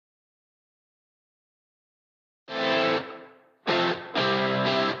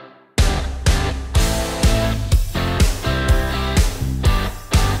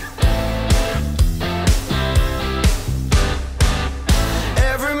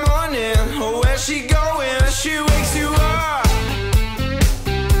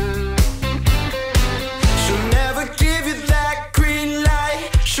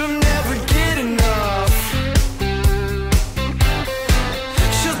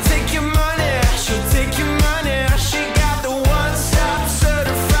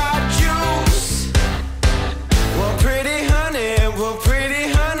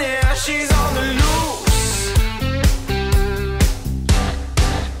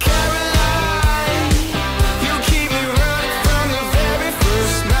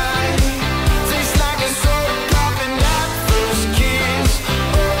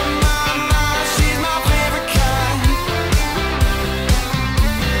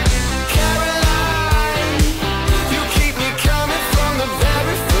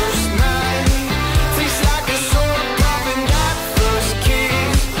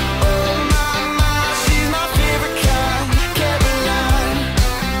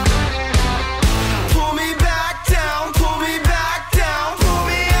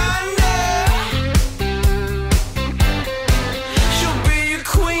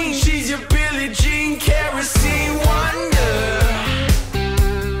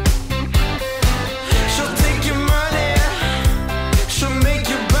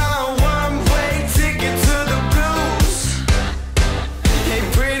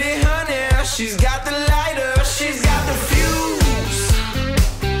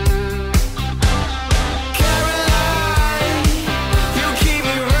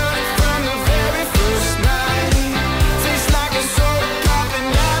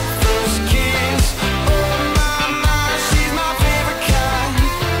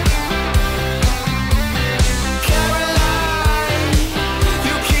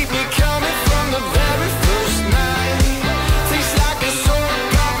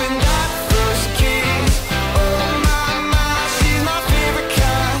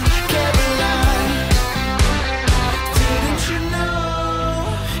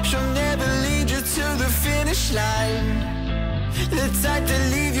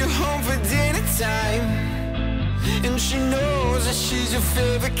she's your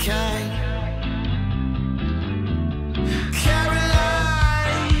favorite kind.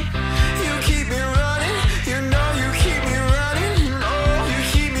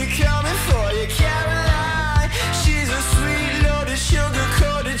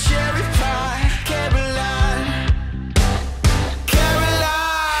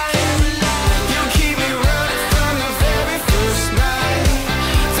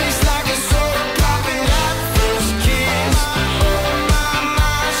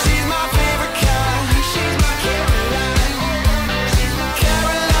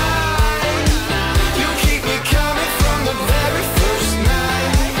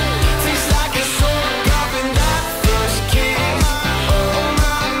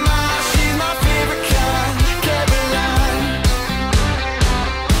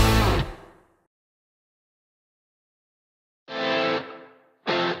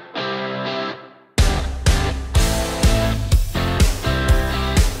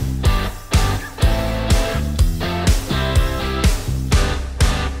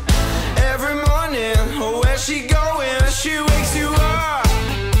 She going, she wakes you up.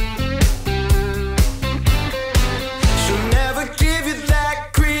 She'll never give you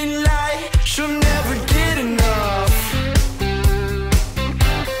that green light. She'll never get enough.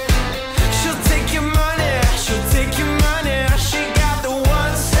 She'll take your money, she'll take your money. She got the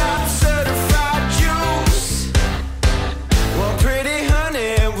one-stop certified juice. Well, pretty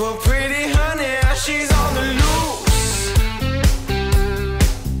honey, she's on the loose.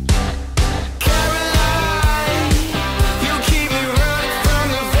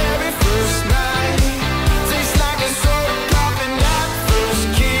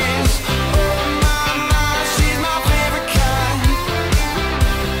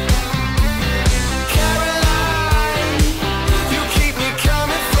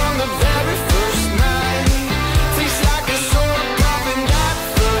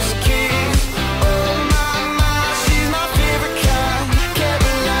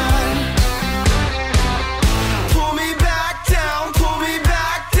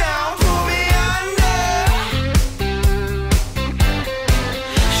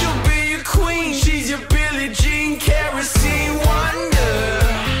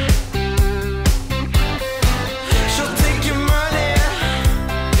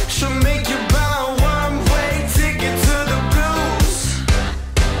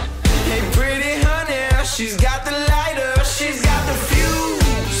 She's got the lighter, she's got the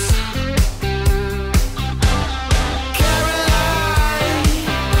fuse. Caroline,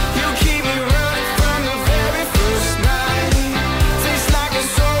 you keep me running from the very first night. Tastes like a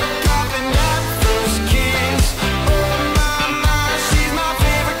soda pop and that first kiss. Oh my, she's my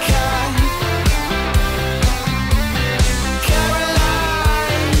favorite kind.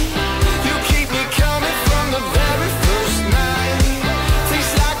 Caroline, you keep me coming from the very first night.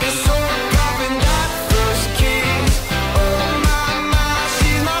 Tastes like a soda pop and that first kiss. Oh my,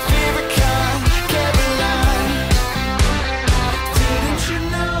 she's my favorite kind. Caroline, didn't you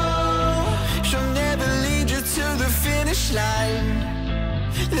know she'll never lead you to the finish line?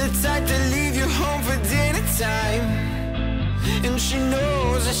 The type to leave you home for dinner time. And she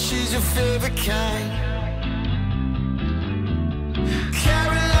knows that she's your favorite kind.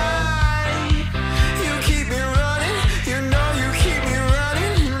 Caroline, you keep me running. You know you keep me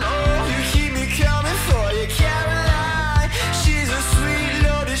running. You know you keep me coming for you. Caroline, she's a sweet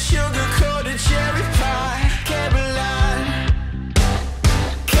loaded sugar-coated cherry pie. Caroline,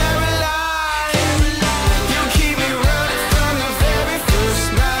 you keep me running from the very first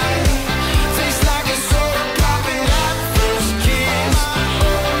night. Tastes like a soda pop and that first kiss.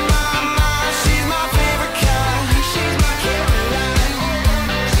 Oh my, she's my favorite.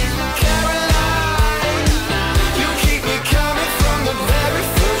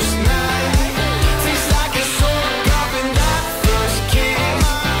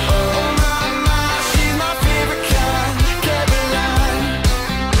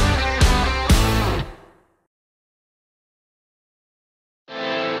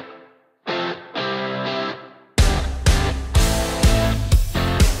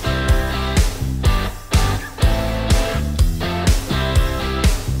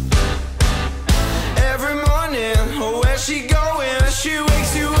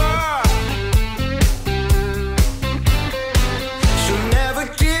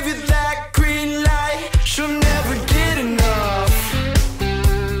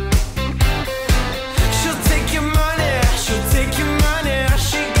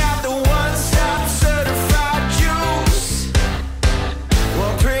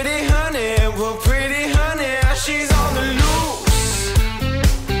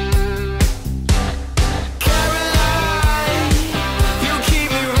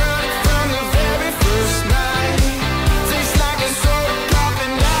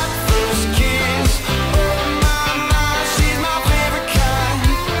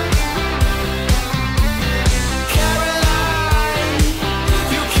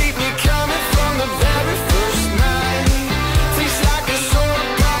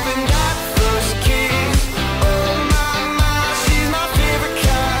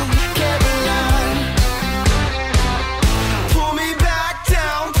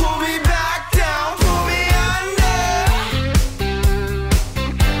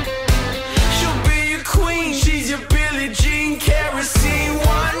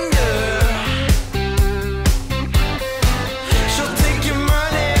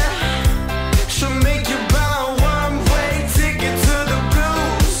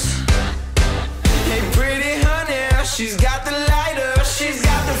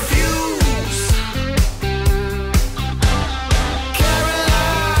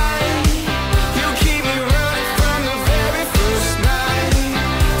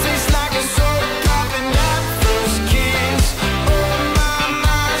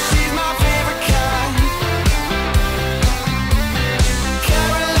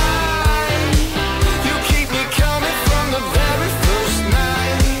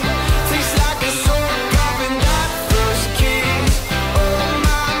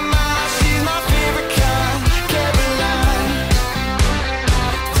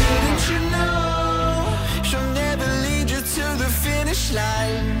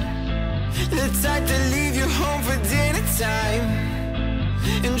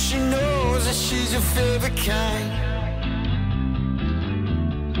 that she's your favorite kind.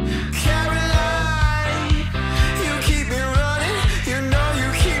 Caroline, you keep me running. You know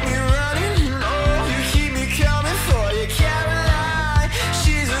you keep me running. You know you keep me coming for you. Caroline,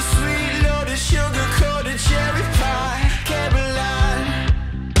 she's a sweet loaded sugar-coated cherry pie. Caroline,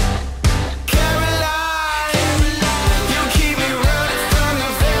 Caroline, you keep me running from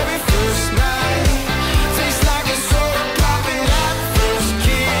the very first night. Tastes like a soda pop and that first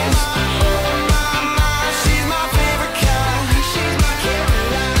kiss. Oh my, she's my favorite kind. She's my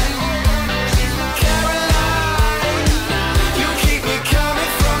Caroline. Caroline, you keep me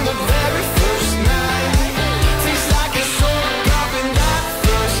coming from the very first night. Tastes like a soda pop and that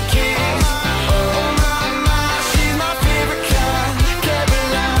first kiss. Oh my, she's my favorite kind.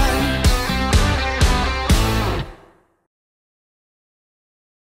 Caroline.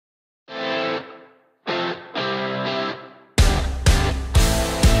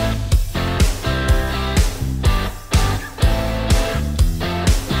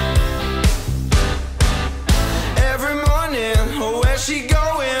 Every morning, where's she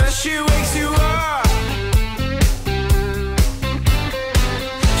going? She wakes you up.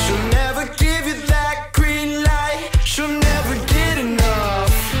 She'll never give you that green light. She'll never get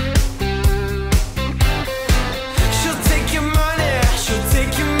enough. She'll take your money. She'll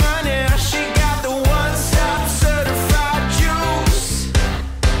take your money. She got the one-stop certified juice.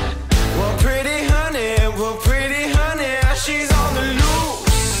 Well, pretty honey, she's on the loose.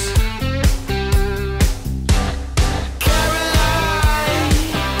 Caroline,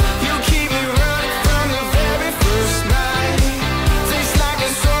 you keep me running from the very first night. Tastes like a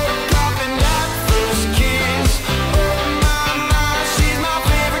soda pop and that first kiss. Oh my, she's my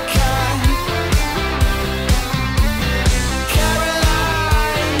favorite kind.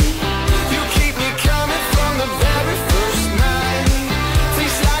 Caroline, you keep me coming from the very first night.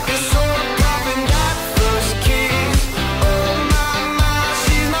 Tastes like a soda pop and that first kiss. Oh my,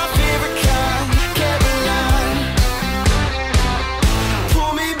 she's my favorite kind. Caroline,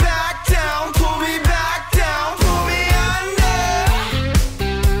 pull me back down, pull me back down, pull me under.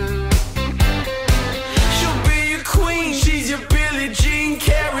 She'll be your queen, she's your Billie Jean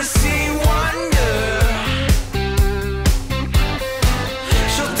kerosene wonder.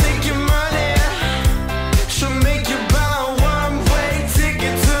 She'll take your money, she'll make you buy a one-way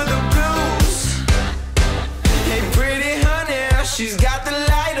ticket to the blues. Hey pretty honey, she's got the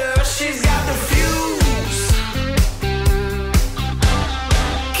lighter, she's got the fuse.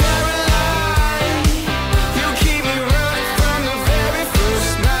 Caroline, you keep me running from the very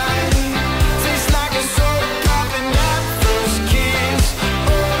first night. Tastes like a soda pop and that first kiss.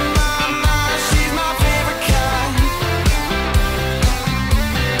 Oh my, she's my favorite kind.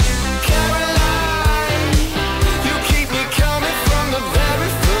 Caroline, you keep me coming from the very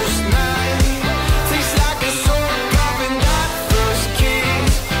first night. Tastes like a soda pop and that first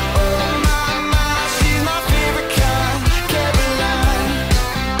kiss. Oh my, she's my favorite kind. Caroline,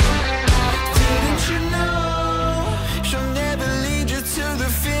 didn't you know she'll never lead you to the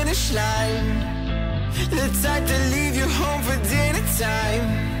finish line? The type to leave you home for dinner time.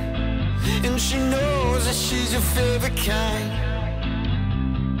 And she knows that she's your favorite kind.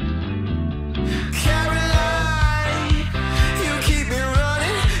 Caroline, you keep me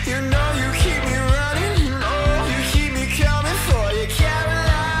running. You know you keep me running. You know you keep me coming for you.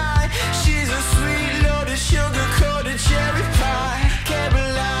 Caroline, she's a sweet loaded sugar-coated cherry pie.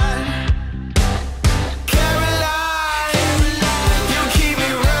 Caroline, Caroline, you keep me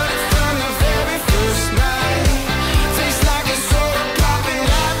running from the very first night. Tastes like a soda pop and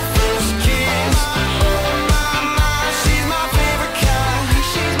that first kiss. Oh my, she's my favorite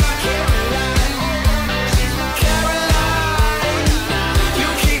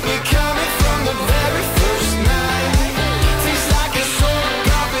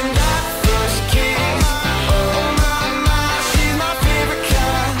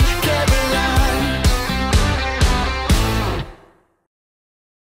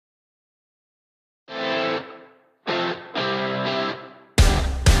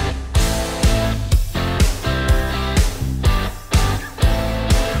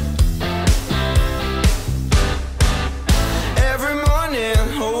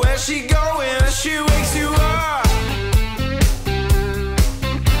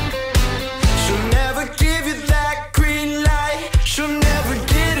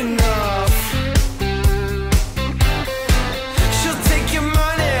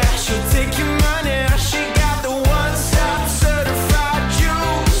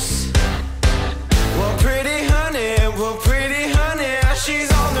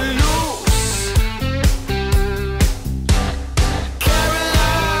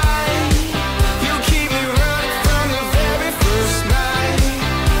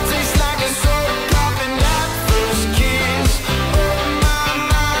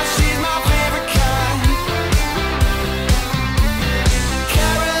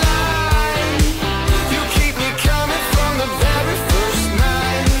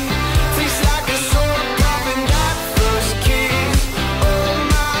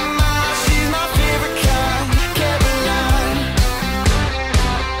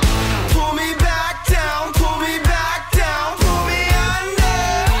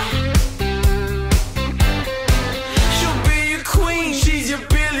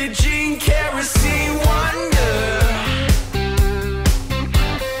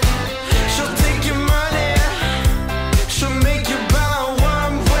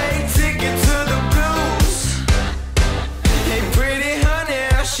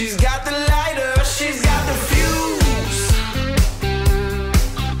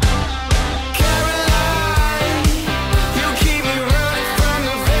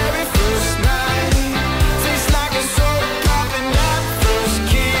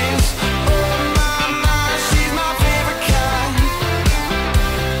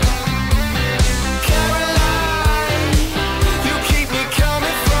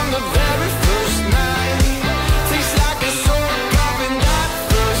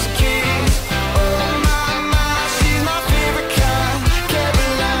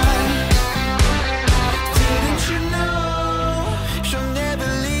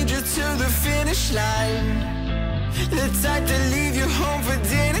the type to leave you home for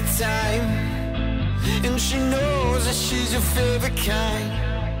dinner time. And she knows that she's your favorite kind.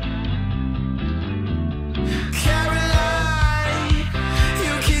 Caroline,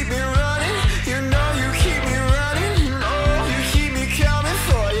 you keep me running. You know you keep me running. You know you keep me coming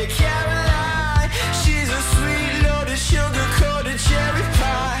for you. Caroline, she's a sweet loaded sugar-coated cherry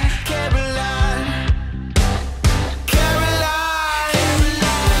pie. Caroline, Caroline,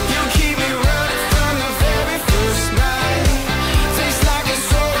 you keep me running from the very first night. Tastes like a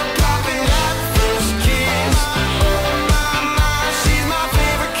soda pop and that first kiss. Oh my, she's my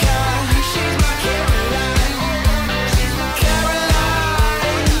favorite kind. She's my Caroline.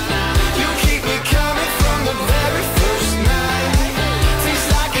 Caroline, you keep me coming from the very first night. Tastes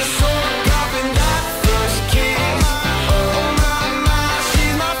like a soda pop and that first kiss. Oh my,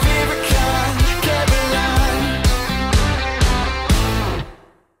 she's my favorite kind. Caroline.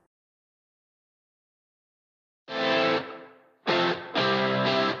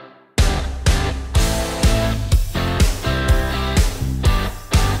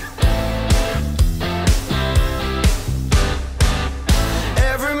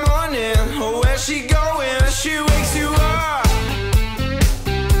 Every morning, where's she going? She wakes you up.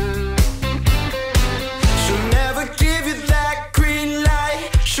 She'll never give you that green light.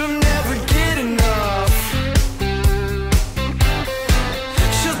 She'll never get enough.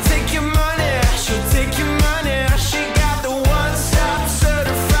 She'll take your money. She'll take your money. She got the one-stop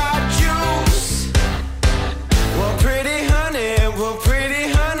certified juice. Well, pretty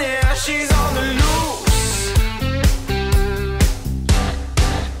honey, she's on the loose.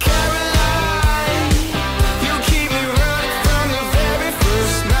 Caroline, you keep me running from the very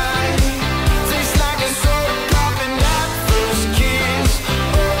first night. Tastes like a soda pop and that first kiss.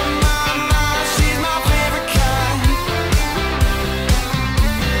 Oh my, she's my favorite kind.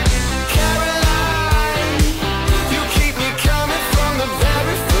 Caroline, you keep me coming from the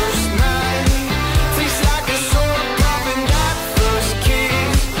very first night. Tastes like a soda pop and that first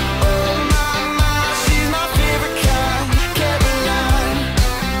kiss. Oh my, she's my favorite kind. Caroline,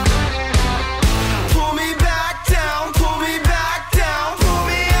 pull me back down, pull me back down, pull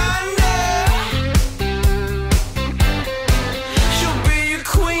me under. She'll be your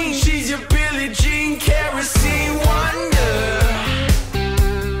queen, she's your Billie Jean kerosene wonder.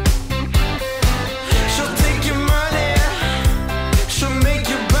 She'll take your money, she'll make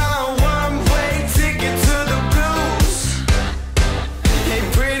you buy a one-way ticket to the blues. Hey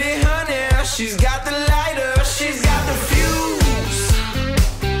pretty honey, she's got the lighter, she's got the fuse.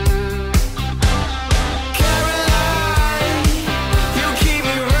 Caroline, you keep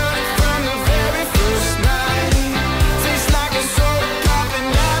me running from the very first night. Tastes like a soda pop and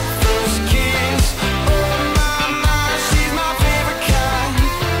that first kiss. Oh my, she's my favorite kind.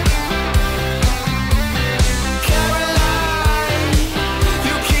 Caroline,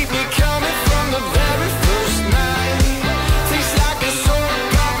 you keep me coming from the very first night. Tastes like a soda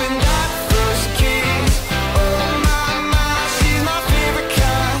pop and that first kiss. Oh my, she's my favorite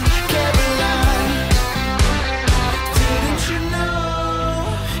kind. Caroline, didn't you know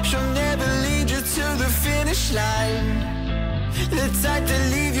she'll never lead you to the finish line? The type to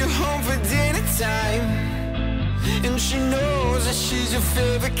leave you home for dinner time. And she knows that she's your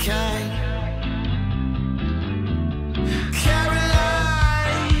favorite kind.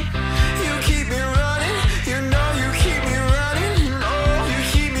 Caroline, you keep me running. You know you keep me running. You know you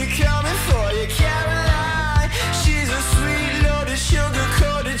keep me coming for you. Caroline, she's a sweet loaded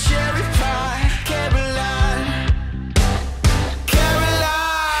sugar-coated cherry pie. Caroline,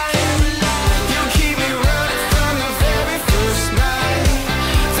 Caroline, you keep me running from the very first night.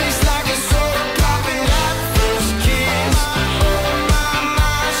 Tastes like a soda pop and that first kiss. Oh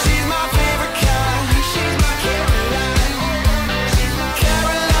my, she's my favorite.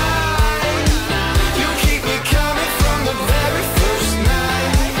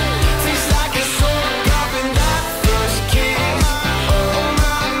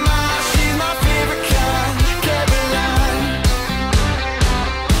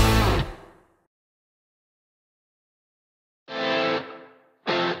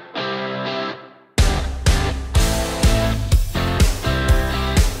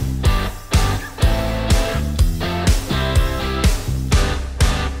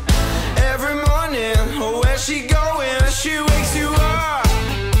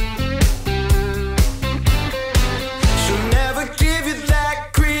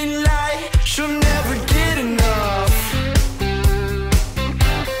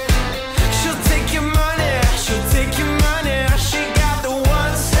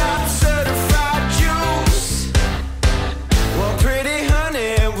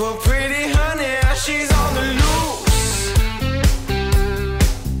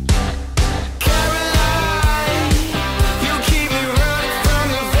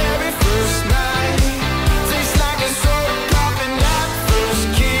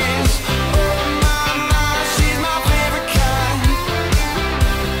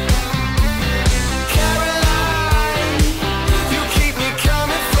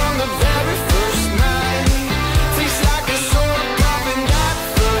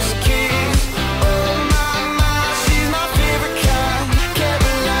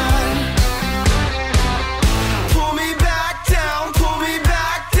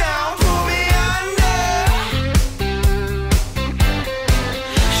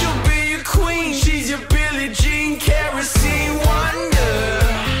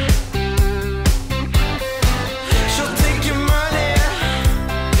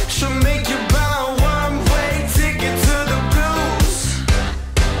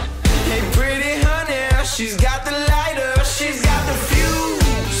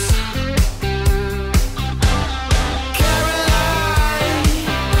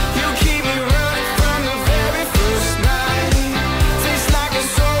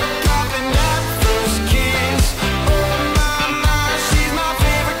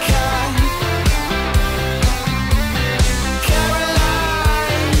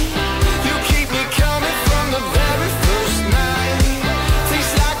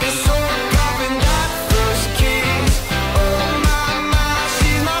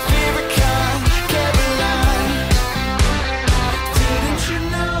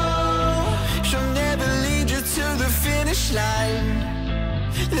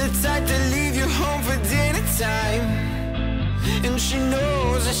 the type to leave you home for dinner time. And she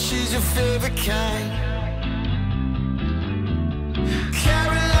knows that she's your favorite kind.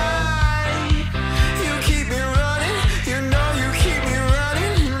 Caroline, you keep me running. You know you keep me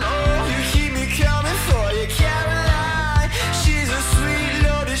running. You know you keep me coming for you. Caroline, she's a sweet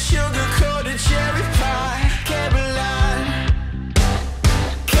loaded sugar-coated cherry pie. Caroline,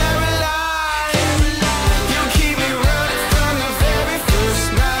 Caroline, you keep me running from the very first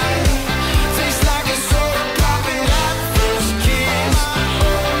night. Tastes like a soda pop and that first kiss.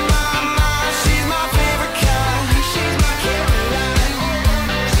 Oh my, she's my favorite kind. She's my Caroline.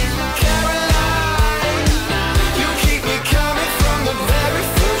 Caroline, you keep me coming from the very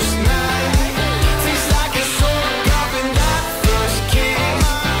first night. Tastes like a soda pop and that first kiss.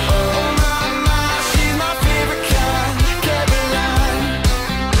 Oh my, she's my favorite kind. Caroline.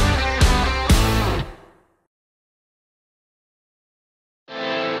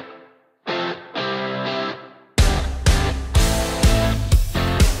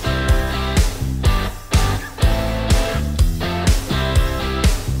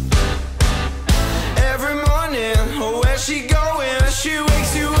 Every morning, where's she going? She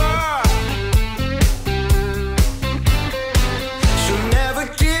wakes you up. She'll never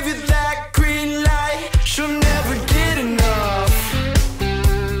give you that green light. She'll never get enough.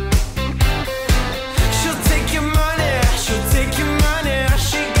 She'll take your money. She'll take your money.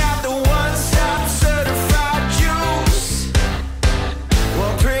 She got the one-stop certified juice.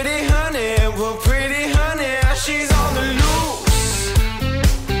 Well, pretty honey, she's on the loose.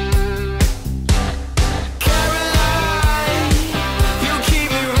 Caroline, you keep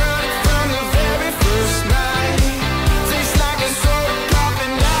me running from the very first night. Tastes like a soda pop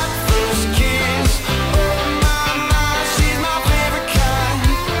and that first kiss. Oh my, she's my favorite kind.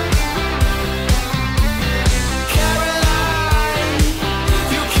 Caroline,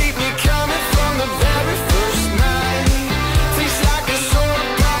 you keep me coming from the very first night. Tastes like a soda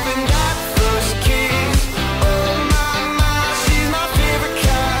pop and that first kiss. Oh my, she's my favorite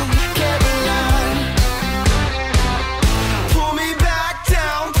kind. Caroline, pull me back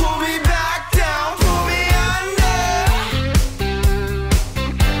down, pull me back down, pull me under.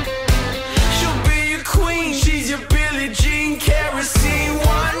 She'll be your queen, she's your Billie Jean kerosene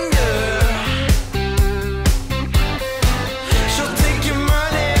wonder. She'll take your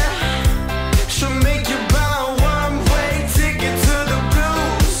money, she'll make you buy a one-way ticket to the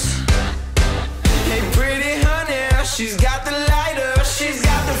blues. Hey pretty honey, she's got the lighter, she's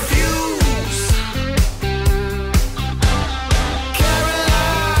got the fuse.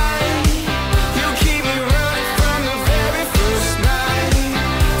 Caroline, you keep me running from the very first night.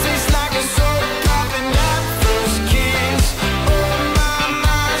 Tastes like a soda pop and that first kiss. Oh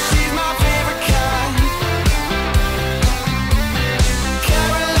my, she's my favorite kind.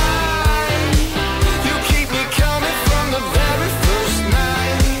 Caroline, you keep me coming from the very first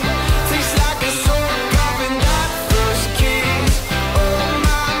night. Tastes like a soda pop and that first kiss. Oh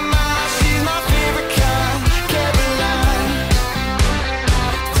my, she's my favorite kind. Caroline,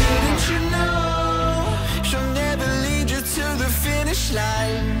 didn't you know she'll never lead you to the finish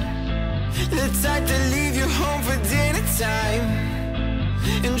line? The type to leave you home for dinner time.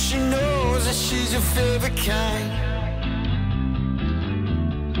 And she knows that she's your favorite kind.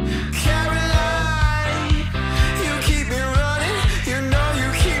 Caroline, you keep me running. You know you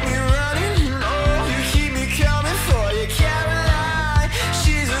keep me running. You know you keep me coming for you. Caroline,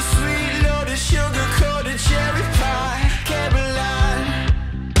 she's a sweet loaded sugar-coated cherry pie. Caroline,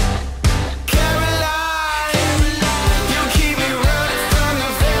 Caroline, you keep me running from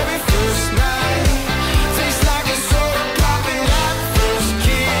the very first night. Tastes like a soda pop and that first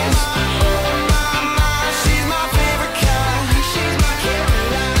kiss. Oh my, she's my favorite.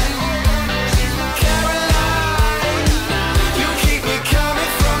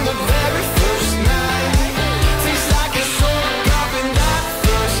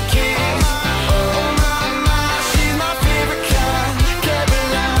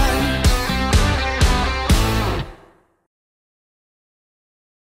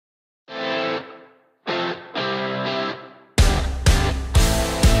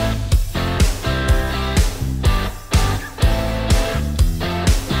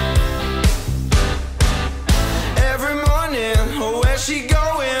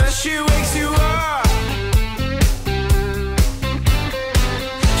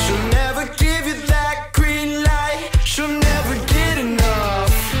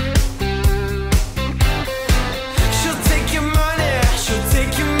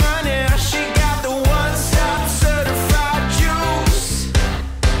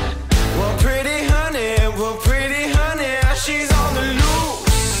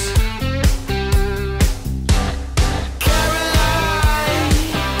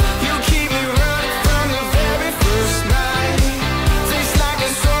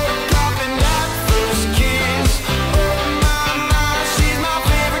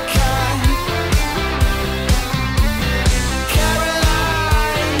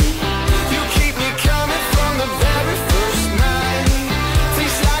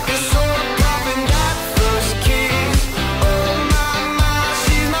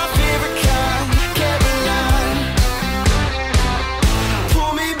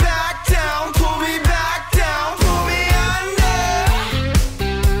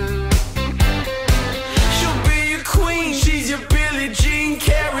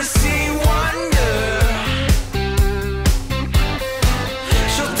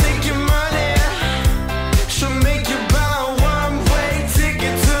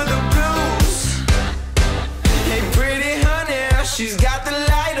 the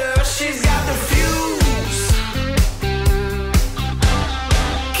lighter, she's got the fuse.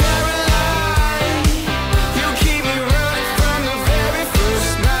 Caroline, you keep me running from the very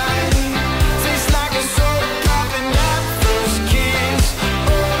first night. Tastes like a soda pop and that first kiss.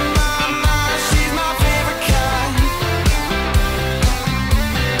 Oh my, she's my favorite kind.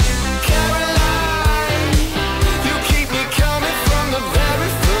 Caroline, you keep me coming from the very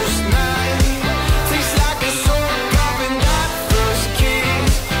first night. Tastes like a soda pop and that first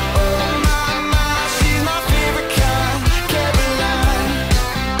kiss. Oh my, she's my favorite kind. Caroline,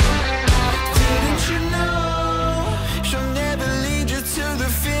 didn't you know she'll never lead you to the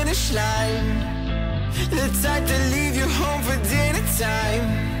finish line? The type to leave you home for dinner time,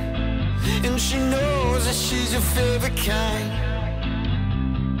 and she knows that she's your favorite kind.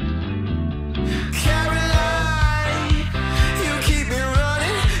 Caroline, you keep me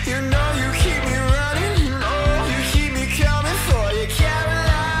running, you know you keep me running, you know you keep me coming for you.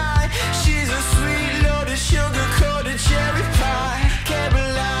 Caroline, she's a sweet loaded sugar-coated cherry pie.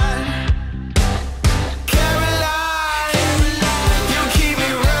 Caroline, Caroline, you keep me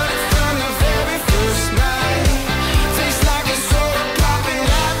running from the very first night. Tastes like a soda pop and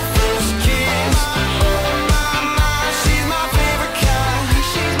that first kiss. Oh my, she's my favorite kind.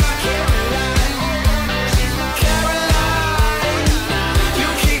 She's my Caroline. Caroline, you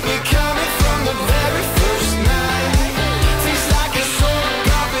keep me coming from the very first night. Tastes like a soda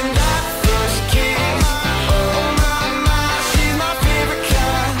pop and that first kiss. Oh my, she's my favorite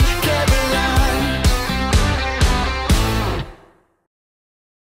kind. Caroline.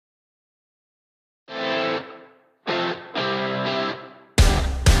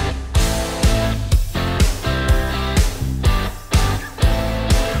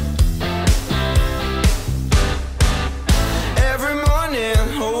 Every morning,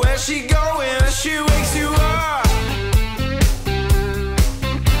 where's she going? She wakes you up.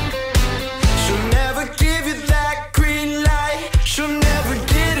 She'll never give you that green light. She'll never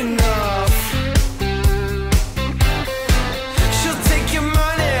get enough. She'll take your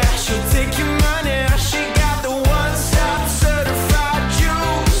money. She'll take your money. She got the one-stop certified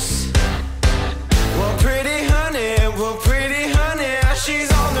juice. Well, pretty honey,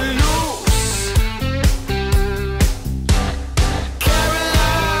 she's on the loose.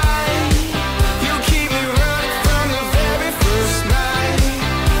 Caroline, you keep me running from the very first night.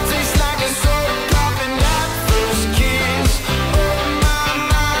 Tastes like a soda pop and that first kiss. Oh my,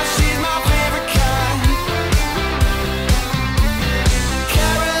 she's my favorite kind.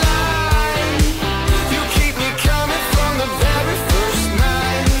 Caroline, you keep me coming from the very first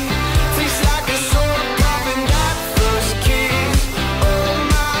night. Tastes like a soda pop and that first kiss. Oh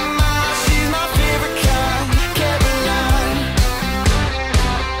my, she's my favorite kind. Caroline,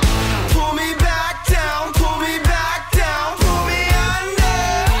 pull me back down, pull me back down, pull me under.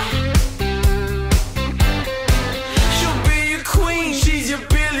 She'll be your queen, she's your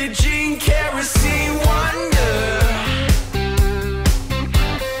Billie Jean kerosene wonder.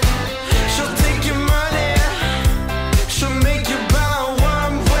 She'll take your money, she'll make you buy a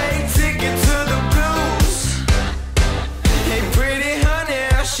one-way ticket to the blues. Hey pretty honey,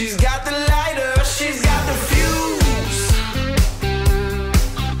 she's got the lighter, she's got the fuse.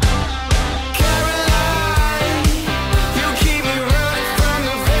 Caroline, you keep me running from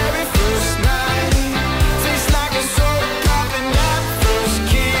the very first night. Tastes like a soda pop and that first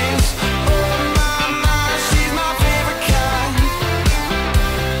kiss. Oh my, she's my favorite kind.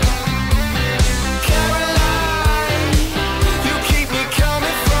 Caroline, you keep me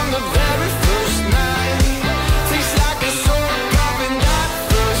coming from the very first night. Tastes like a soda pop and that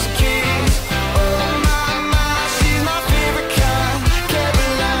first kiss. Oh my, she's my favorite kind.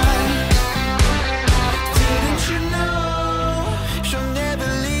 Caroline, didn't you know she'll never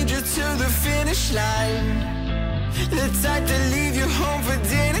lead you to the finish line? The type to leave you home for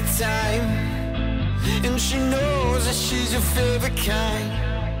dinner time, and she knows that she's your favorite kind.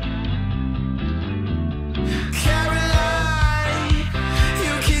 Caroline,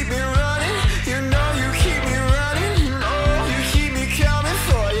 you keep me running, you know you keep me running, you know you keep me coming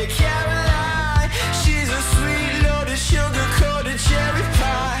for you. Caroline, she's a sweet loaded sugar-coated cherry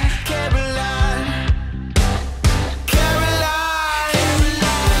pie. Caroline, Caroline,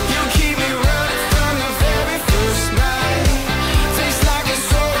 you keep me running from the very first night. Tastes like a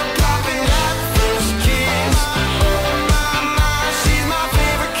soda pop and that first kiss. Oh my, she's my favorite.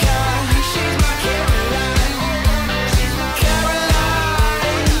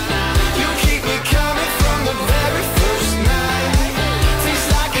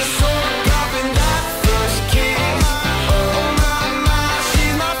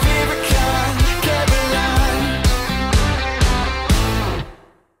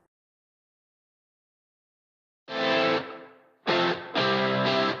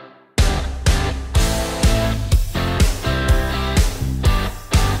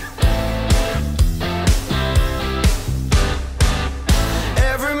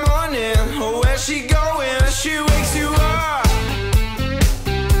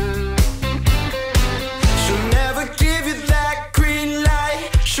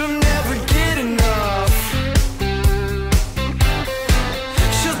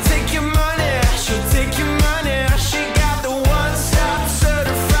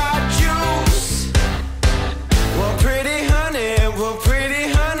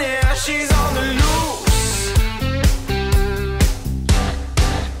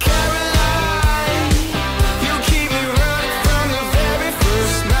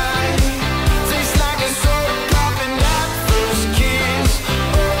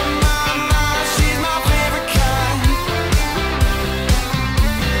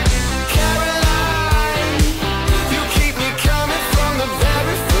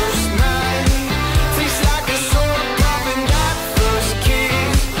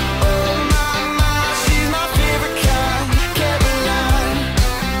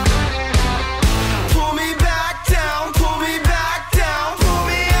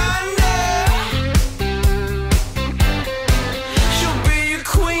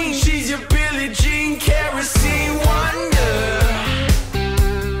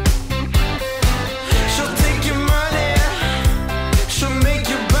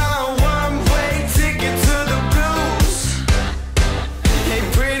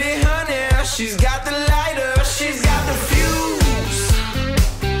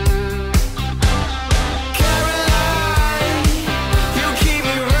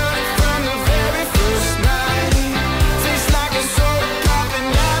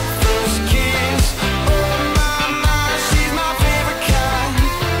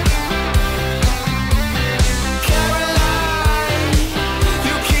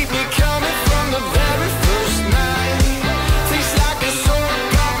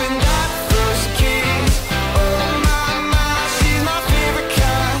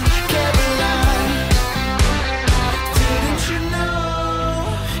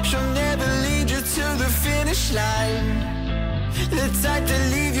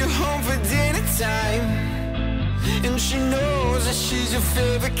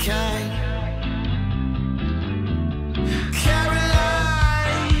 favorite kind.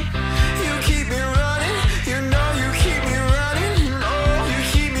 Caroline, you keep me running, you know you keep me running, you know you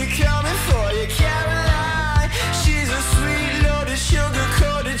keep me coming for you. Caroline, she's a sweet loaded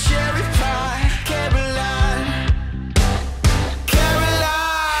sugar-coated cherry pie. Caroline,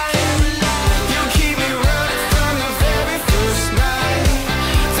 Caroline, you keep me running from the very first night.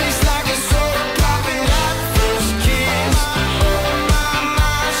 Tastes like a soda pop and that first kiss. Oh my,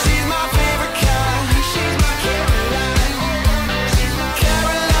 she's my favorite kind. She's my Caroline.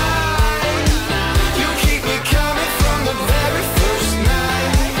 Caroline, you keep me coming from the very first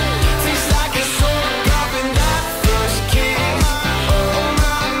night. Tastes like a soda pop and that first kiss. Oh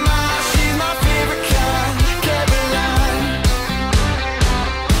my, she's my favorite kind. Caroline.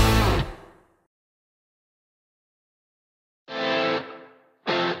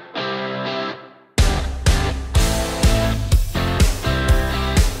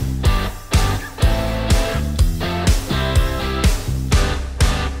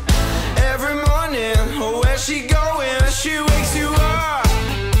 Every morning, where's she going? She wakes you up.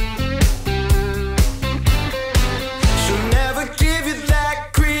 She'll never give you that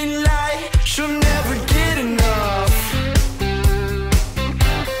green light. She'll never get enough.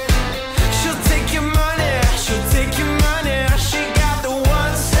 She'll take your money. She'll take your money. She got the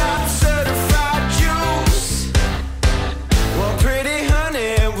one-stop certified juice. Well, pretty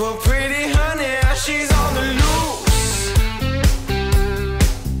honey, she's on the loose.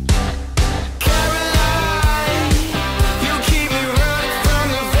 Caroline, you keep me running from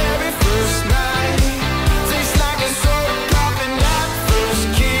the very first night. Tastes like a soda pop and that first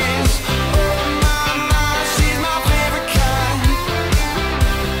kiss. Oh my, she's my favorite kind.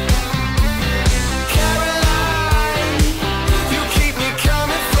 Caroline, you keep me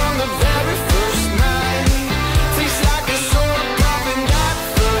coming from the very first night. Tastes like a soda pop and that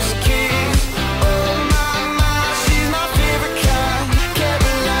first kiss. Oh my, she's my favorite kind.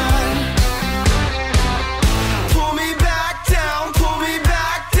 Caroline, pull me back down, pull me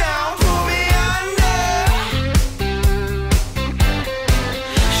back down, pull me under.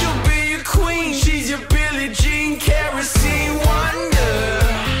 She'll be your queen, she's your Billie Jean kerosene wonder.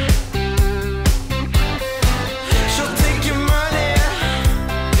 She'll take your money,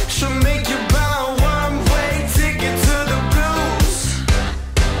 she'll make you buy a one-way ticket to the blues.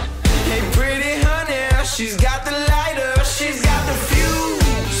 Hey pretty honey, she's got the lighter, she's got the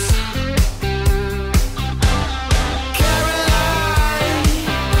fuse. Caroline,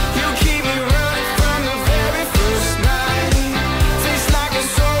 you keep me running from the very first night. Tastes like a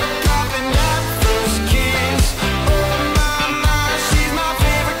soda pop and that first kiss. Oh my, she's my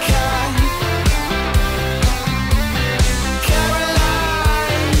favorite kind.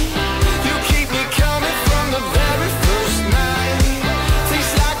 Caroline, you keep me coming from the very first night.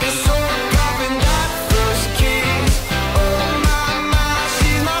 Tastes like a soda pop and that first kiss. Oh my,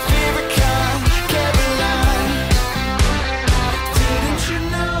 she's my favorite kind. Caroline, didn't you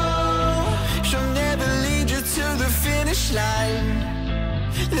know she'll never lead you to the finish line?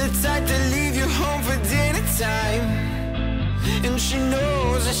 The type to leave you home for dinner time. And she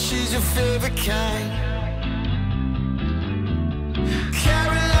knows that she's your favorite kind.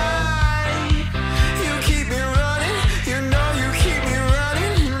 Caroline, you keep me running, you know you keep me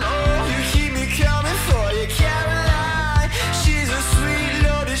running, you know you keep me coming for you. Caroline, she's a sweet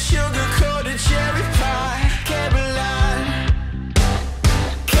loaded sugar-coated cherry pie. Caroline,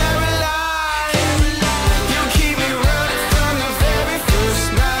 Caroline, you keep me running from the very first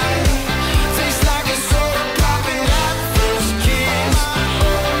night. Tastes like a soda pop and that first kiss.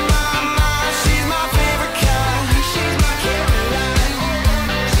 Oh my, she's my favorite.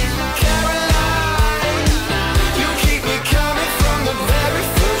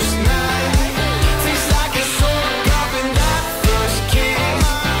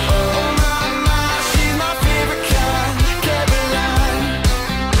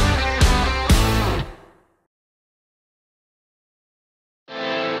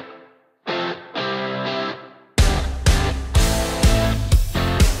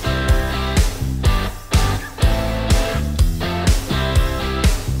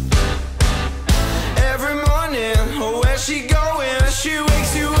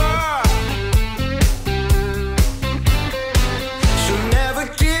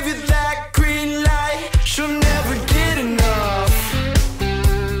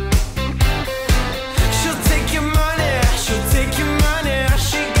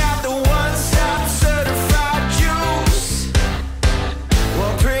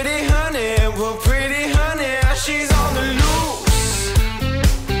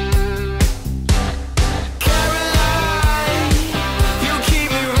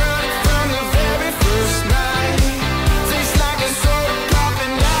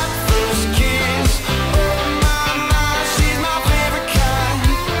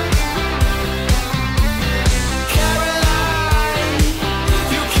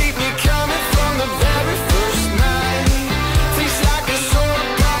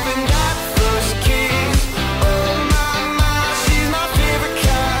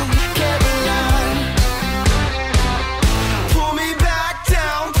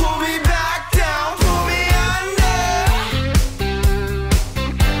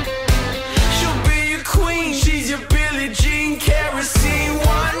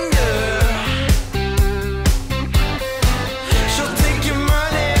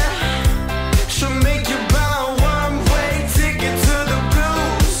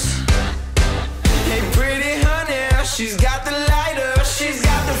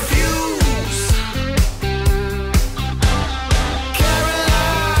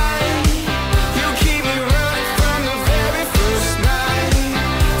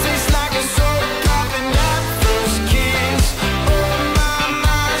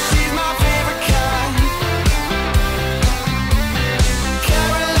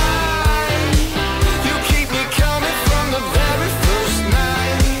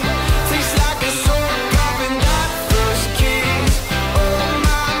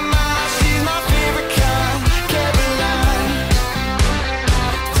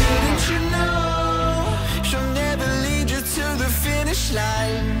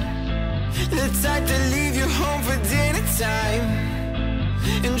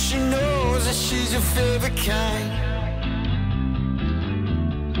 she knows that she's your favorite kind.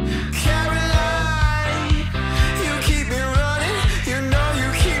 Caroline, you keep me running, you know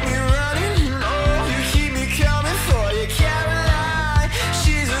you keep me running, you know you keep me coming for you. Caroline,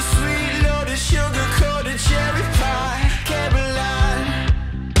 she's a sweet loaded sugar-coated cherry pie. Caroline,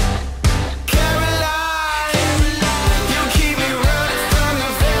 Caroline, you keep me running from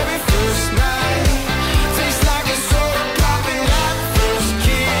the very first night. Tastes like a soda pop and that first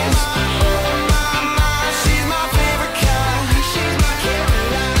kiss. Oh my, she's my favorite kind. She's my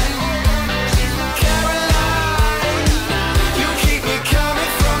Caroline. Caroline, you keep me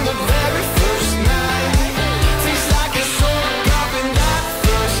coming from the very first night. Tastes like a soda pop and that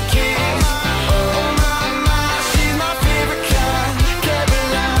first kiss. Oh my, she's my favorite kind.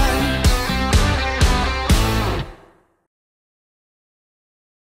 Caroline.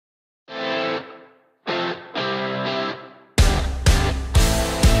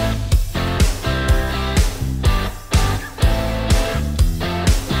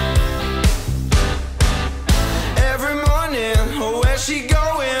 Every morning, where's she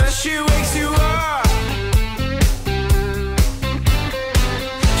going? She wakes you up.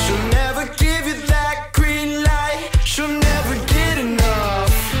 She'll never give you that green light. She'll never get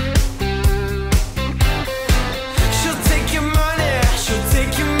enough. She'll take your money. She'll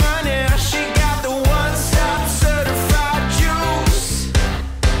take your money. She got the one-stop certified juice.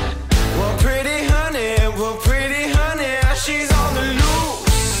 Well, pretty honey, she's on the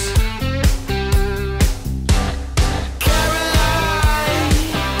loose. Caroline,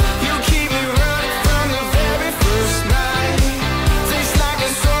 you keep me running from the very first night. Tastes like a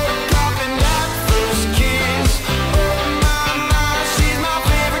soda pop and that first kiss. Oh my, she's my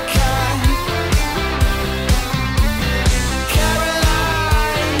favorite kind.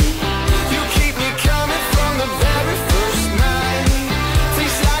 Caroline, you keep me coming from the very first night.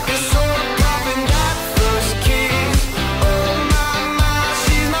 Tastes like a soda pop and that first kiss. Oh my,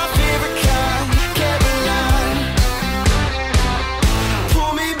 she's my favorite kind. Caroline,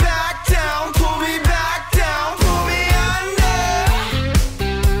 pull me back down, pull me back down, pull me under.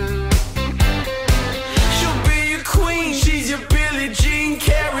 She'll be your queen, she's your Billie Jean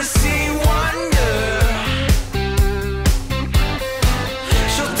kerosene wonder.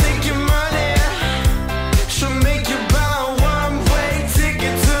 She'll take your money, she'll make you buy a one-way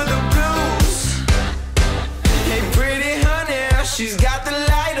ticket to the blues. Hey pretty honey, she's got the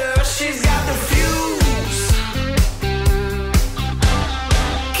lighter, she's got the fuse.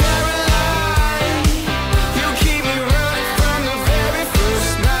 Caroline, you keep me running from the very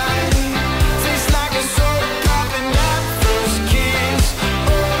first night. Tastes like a soda pop and that first kiss.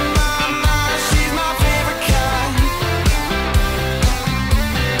 Oh my, she's my favorite kind.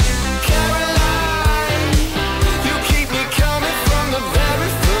 Caroline, you keep me coming from the very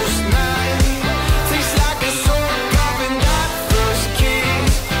first night. Tastes like a soda pop and that first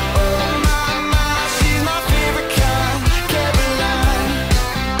kiss. Oh my, she's my favorite kind. Caroline,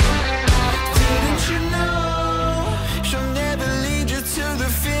 didn't you know she'll never lead you to the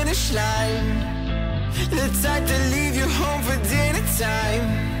finish line? The type to leave you home for dinner time.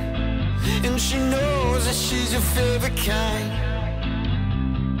 And she knows that she's your favorite kind.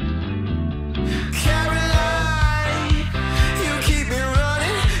 Caroline, you keep me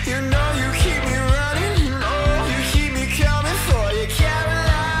running, you know you keep me running, you know you keep me coming for you.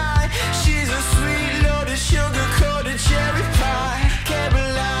 Caroline, she's a sweet loaded sugar-coated cherry pie.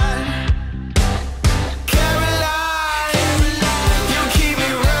 Caroline, Caroline, you keep me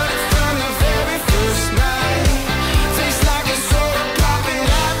running from the very first night. Tastes like a soda pop and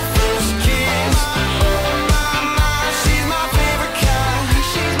that first kiss. Oh my, she's my favorite.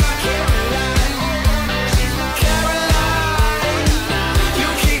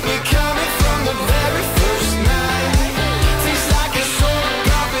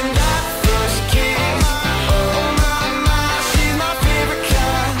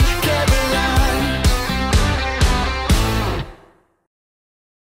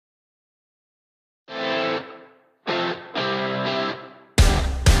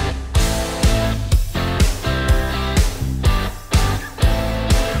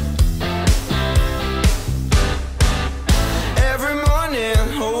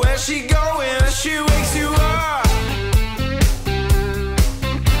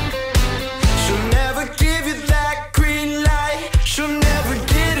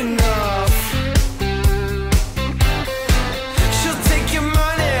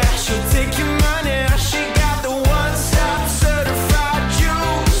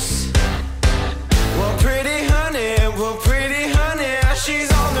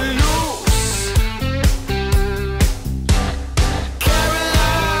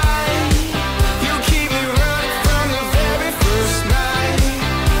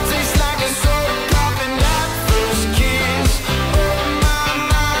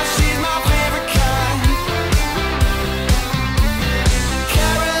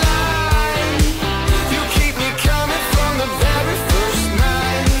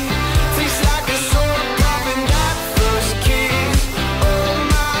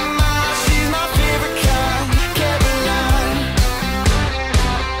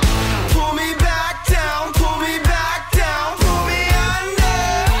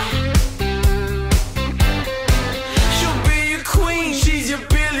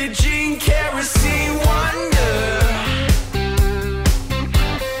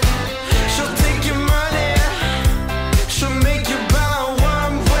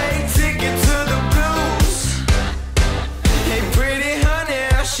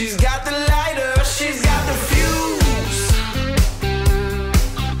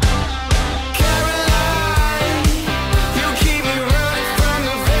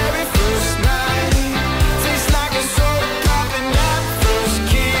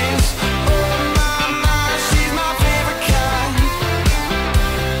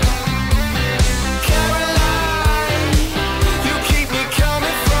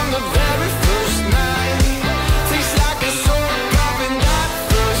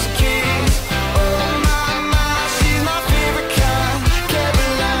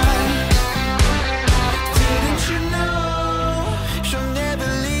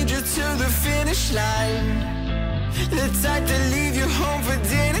 finish line, the type to leave you home for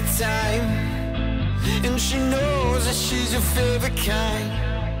dinner time. And she knows that she's your favorite kind.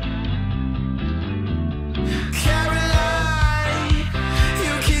 Caroline,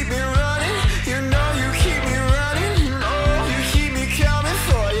 you keep me running, you know you keep me running, you know you keep me coming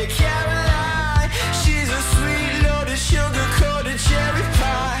for you. Caroline, she's a sweet loaded sugar-coated cherry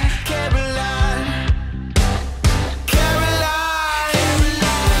pie. Caroline, Caroline,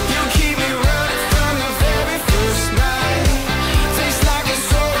 you keep me running from the very first night. Tastes like a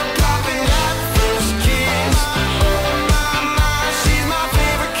soda popping at first kiss. Oh my, my, she's my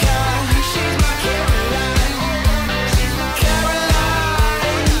favorite kind. She's my Caroline.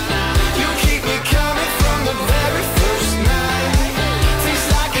 Caroline, you keep me coming from the very first night. Tastes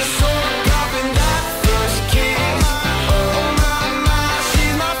like a soda popping at first kiss. Oh my, my,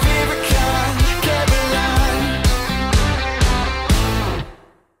 she's my favorite kind. Caroline.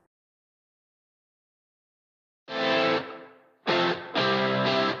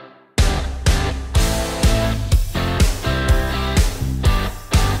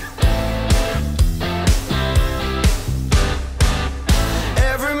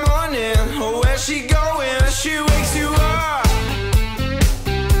 Every morning, where's she going? She wakes you up.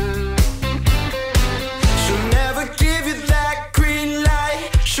 She'll never give you that green light.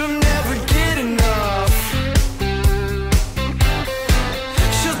 She'll never get enough.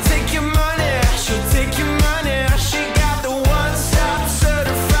 She'll take your money. She'll take your money. She got the one-stop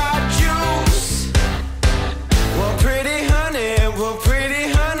certified juice. Well, pretty honey,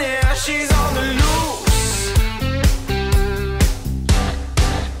 she's on the loose.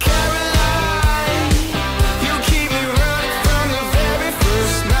 Caroline, you keep me running from the very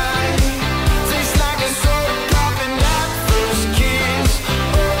first night. Tastes like a soda popping at first kiss.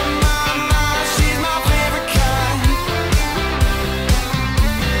 Oh my, my, she's my favorite kind.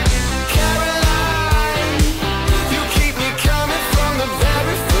 Caroline, you keep me coming from the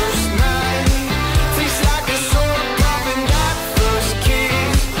very first night. Tastes like a soda popping at first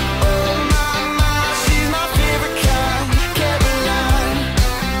kiss. Oh my, my, she's my favorite kind. Caroline,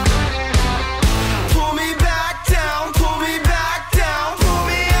 pull me back down, pull me back down, pull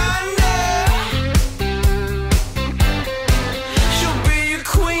me under. She'll be your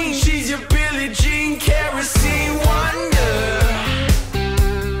queen, she's your Billie Jean kerosene wonder.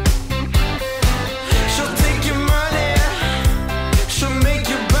 She'll take your money, she'll make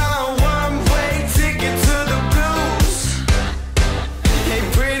you buy a one-way ticket to the blues. Hey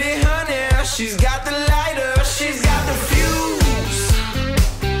pretty honey, she's got the lighter, she's got the fuse.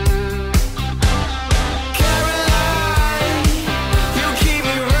 Caroline, you keep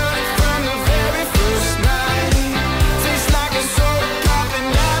me running from the very first night. Tastes like a soda popping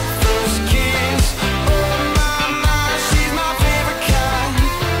at first kiss. Oh my, my, she's my favorite kind.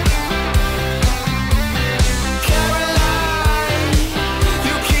 Caroline,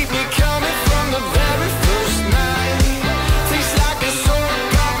 you keep me coming from the very first night. Tastes like a soda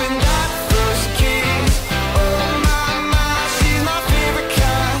popping at first kiss. Oh my, my, she's my favorite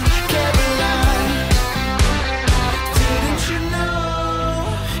kind. Caroline, didn't you know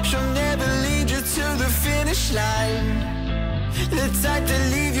she'll never lead you to the finish line? The type to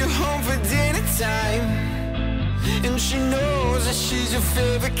leave you home for dinner time. And she knows that she's your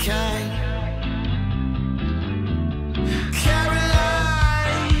favorite kind.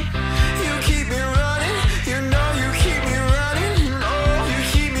 Caroline, you keep me running, you know you keep me running, you know you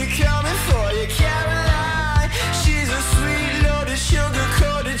keep me coming for you. Caroline, she's a sweet loaded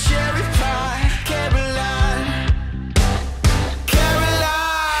sugar-coated cherry pie. Caroline,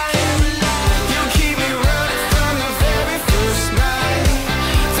 Caroline, you keep me running from the very first night.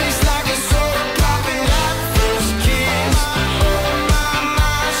 Tastes like a soda popping at first kiss. Oh my,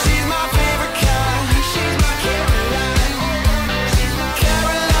 my, she's my favorite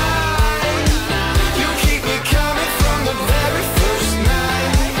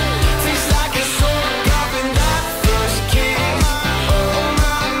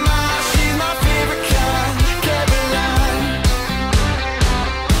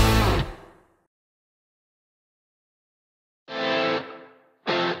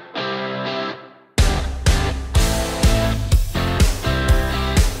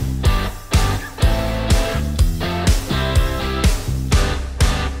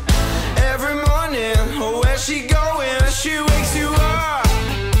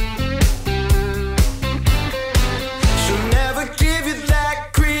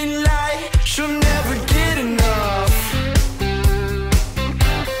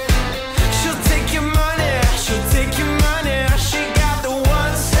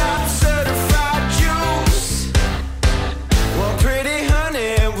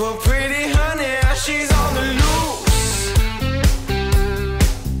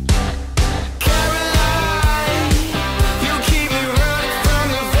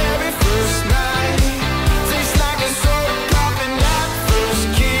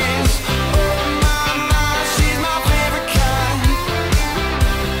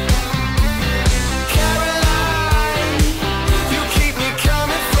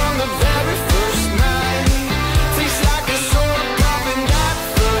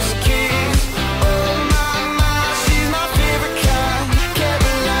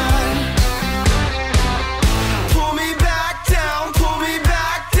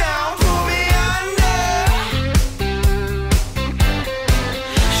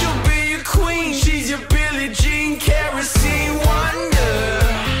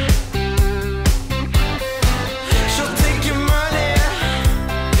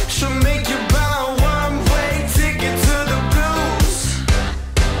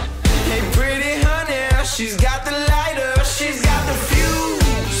she's got the lighter, she's got the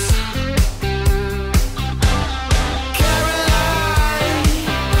fuse. Caroline,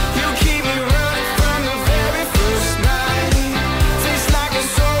 you keep me running from the very first night. Tastes like a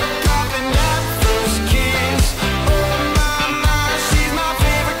soda pop and that first kiss. Oh my, she's my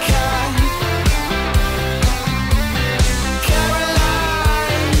favorite kind.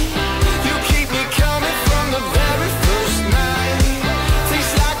 Caroline, you keep me coming from the very first night.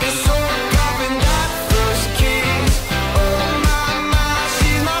 Tastes like a soda pop and that first kiss. Oh my,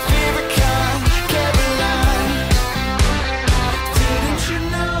 she's my favorite kind. Caroline, didn't you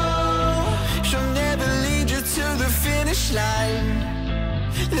know she'll never lead you to the finish line?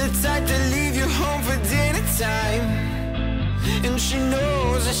 The type to leave you home for dinner time, and she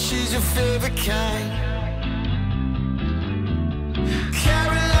knows that she's your favorite kind.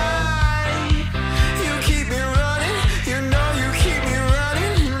 Caroline, you keep me running, you know you keep me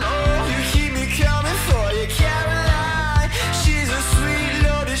running, you know you keep me coming for you. Caroline, she's a sweet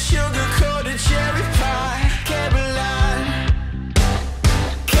loaded sugar-coated cherry pie. Caroline,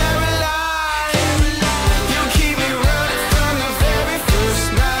 Caroline, you keep me running from the very first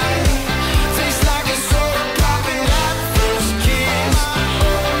night. Tastes like a soda pop and that first kiss.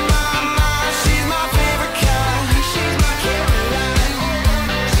 Oh my, she's my favorite kind. She's my Caroline.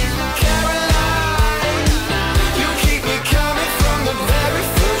 Caroline, you keep me coming from the very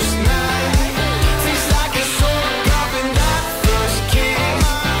first night. Tastes like a soda pop and that first kiss.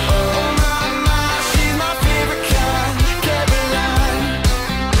 Oh my, she's my favorite kind. Caroline.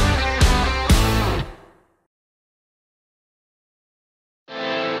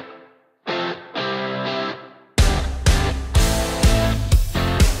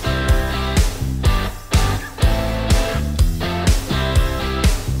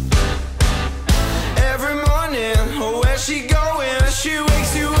 Every morning, where's she going? She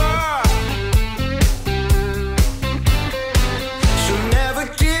wakes you up. She'll never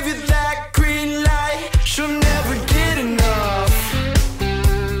give you that green light. She'll never get enough.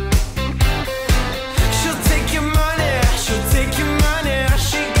 She'll take your money. She'll take your money.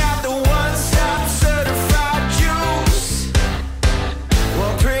 She got the one-stop certified juice.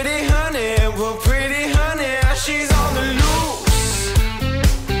 Well, pretty honey, she's on the loose.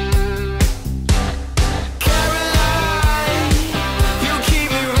 Caroline, you keep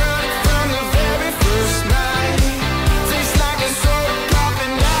me running from the very first night. Tastes like a soda pop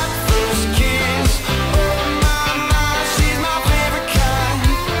and that first kiss. Oh my, she's my favorite kind.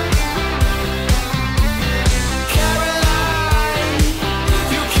 Caroline,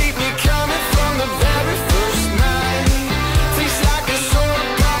 you keep me coming from the very first night. Tastes like a soda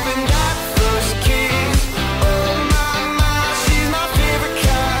pop and that first kiss. Oh my, she's my favorite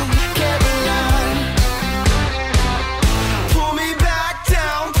kind. Caroline, pull me back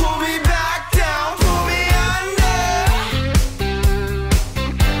down, pull me back down, pull me under.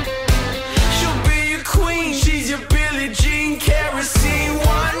 She'll be your queen, she's your Billie Jean kerosene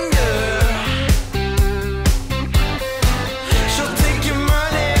wonder. She'll take your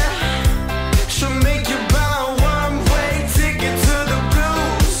money, she'll make you buy a one-way ticket to the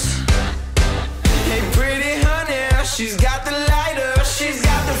blues. Hey pretty honey, she's got the lighter, she's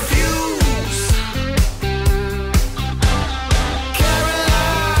got the fuse.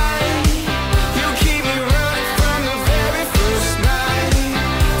 Caroline, you keep me running from the very first night.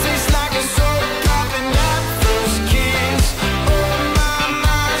 Tastes like a soda pop and that first kiss. Oh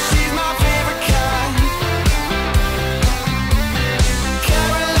my, she's my favorite kind.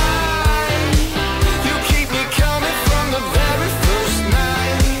 Caroline, you keep me coming from the very first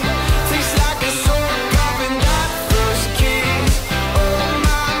night. Tastes like a soda pop and that first kiss. Oh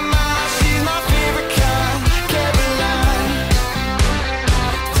my, she's my favorite kind. Caroline,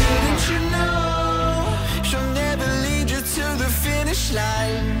 didn't you know she'll never lead you to the finish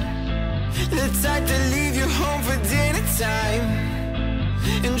line? The type to leave you home for dinner time,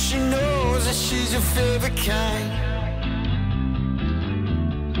 and she knows that she's your favorite kind.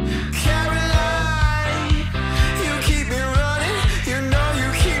 Caroline, you keep me running, you know you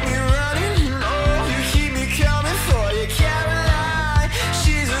keep me running, you know you keep me coming for you. Caroline,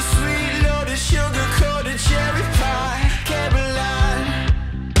 she's a sweet loaded sugar-coated cherry pie. Caroline,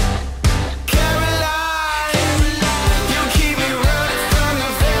 Caroline, you keep me running from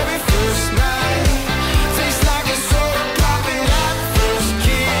the very first night. Tastes like a soda pop and that first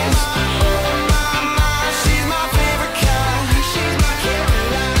kiss. Oh my, she's my favorite.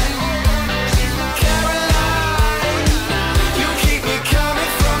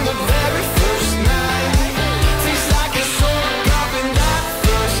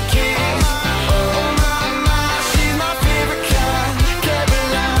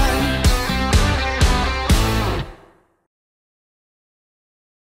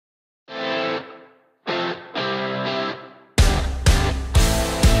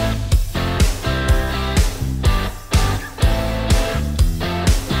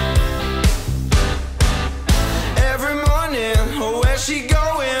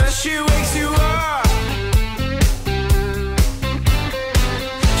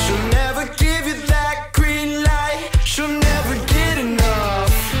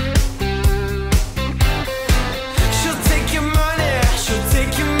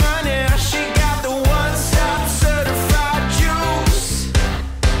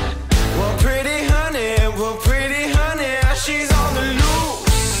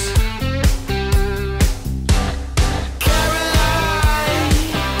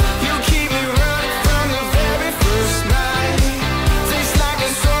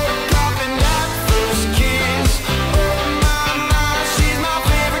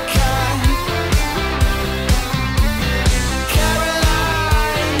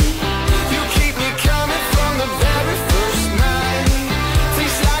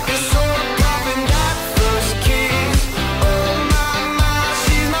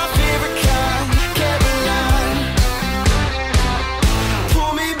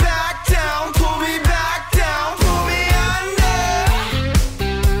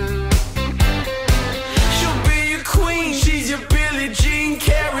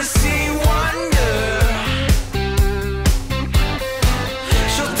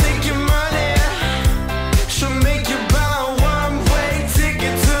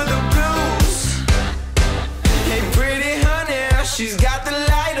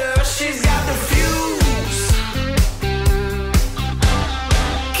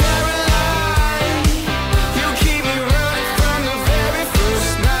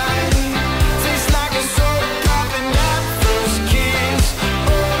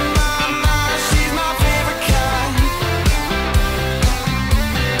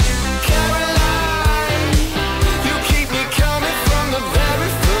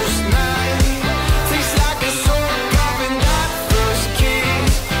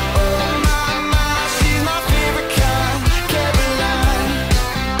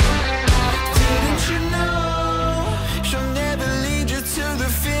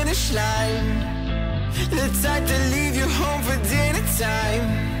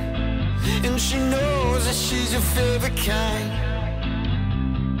 and she knows that she's your favorite kind.